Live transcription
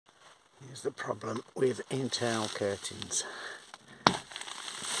Here's the problem with internal curtains.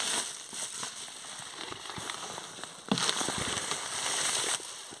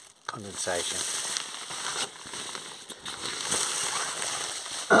 Condensation.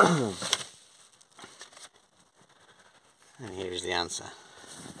 And here's the answer.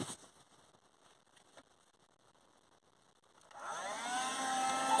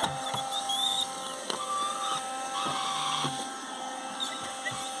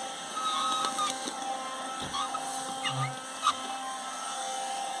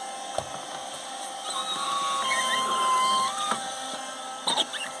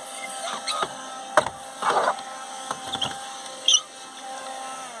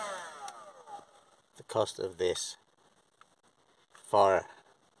 The cost of this far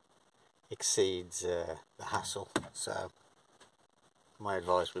exceeds the hassle, so my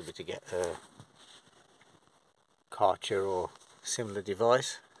advice would be to get a Karcher or similar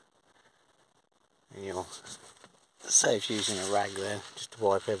device, and you'll save using a rag then just to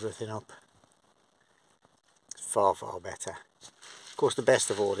wipe everything up. It's far better. Of course, the best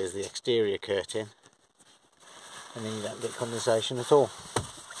of all is the exterior curtain, and then you don't get condensation at all.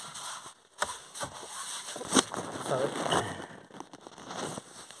 So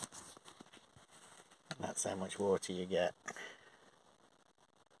that's how much water you get.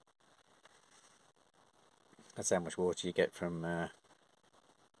 That's how much water you get from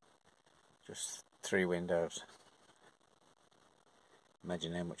just 3 windows.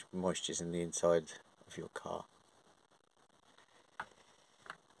 Imagine how much moisture is in the inside of your car.